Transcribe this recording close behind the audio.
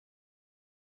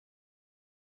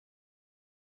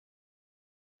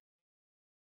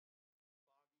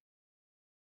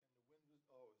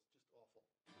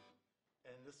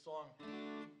this song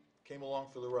came along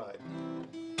for the ride.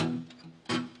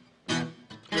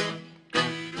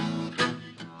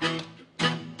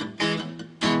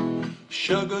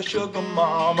 Sugar, sugar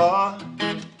mama,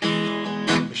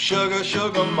 sugar,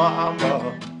 sugar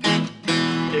mama,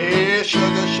 yeah,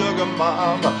 sugar, sugar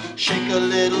mama, shake a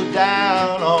little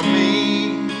down on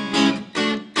me.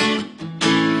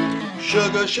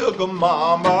 Sugar, sugar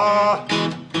mama,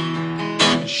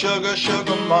 sugar,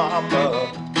 sugar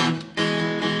mama,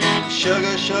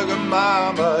 sugar, sugar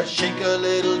mama, shake a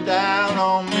little down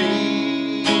on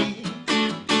me.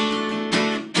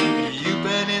 You've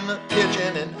been in the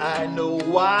kitchen and I know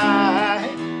why.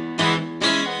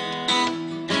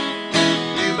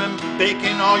 You've been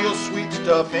baking all your sweet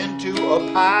stuff into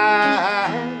a pie.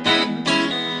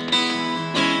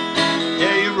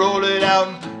 Yeah, you roll it out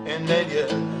and then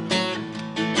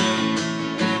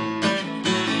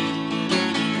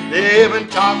they've been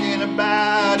talking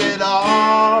about it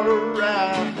all around.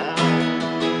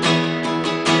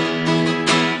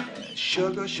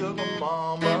 Sugar, sugar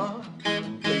mama,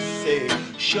 they say,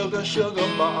 sugar, sugar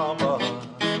mama,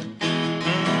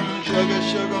 sugar,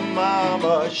 sugar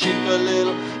mama, shake a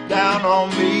little down on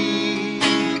me.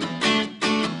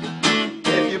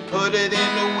 If you put it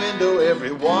in the window,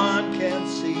 everyone can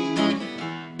see.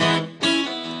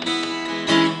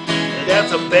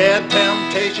 That's a bad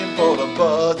temptation for the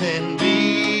buzzing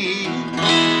bee.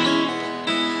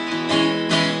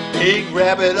 He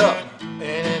grab it up and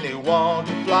then he want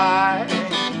to fly.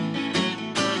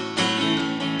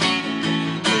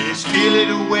 He steal it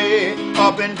away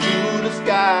up into the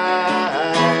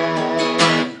sky.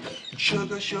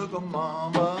 Sugar, sugar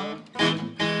mama,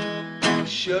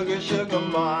 sugar, sugar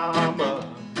mama,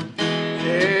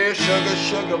 yeah, sugar,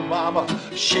 sugar mama,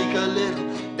 shake a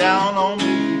little down on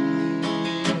me.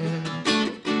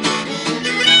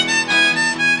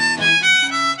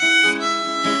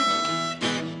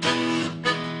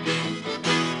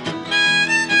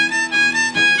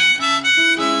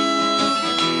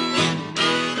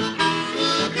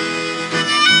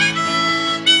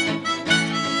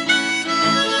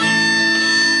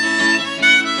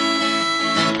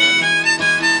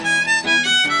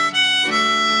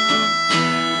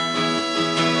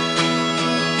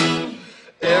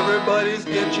 Everybody's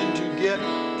itching to get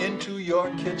into your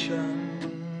kitchen.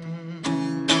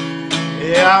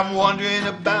 Yeah, I'm wondering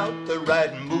about the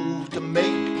right move to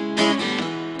make.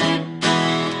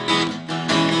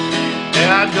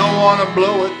 And I don't want to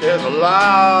blow it, there's a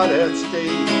lot at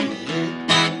stake.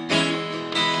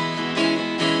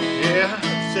 Yeah,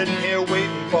 I'm sitting here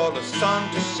waiting for the sun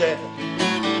to set.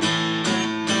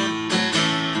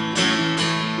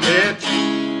 It's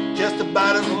just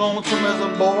about as lonesome as a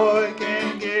boy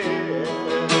can get.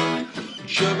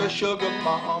 Sugar, sugar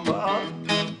mama,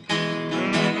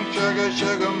 sugar,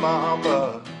 sugar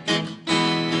mama,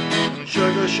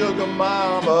 sugar, sugar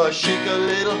mama, shake a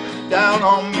little down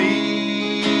on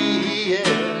me.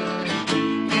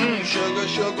 Yeah. Sugar,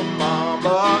 sugar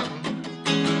mama,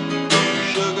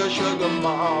 sugar, sugar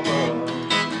mama,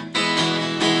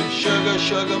 sugar,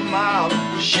 sugar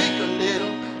mama, shake a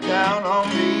little down on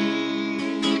me.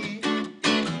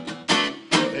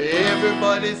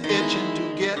 Everybody's itching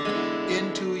to get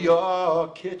into your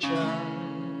kitchen.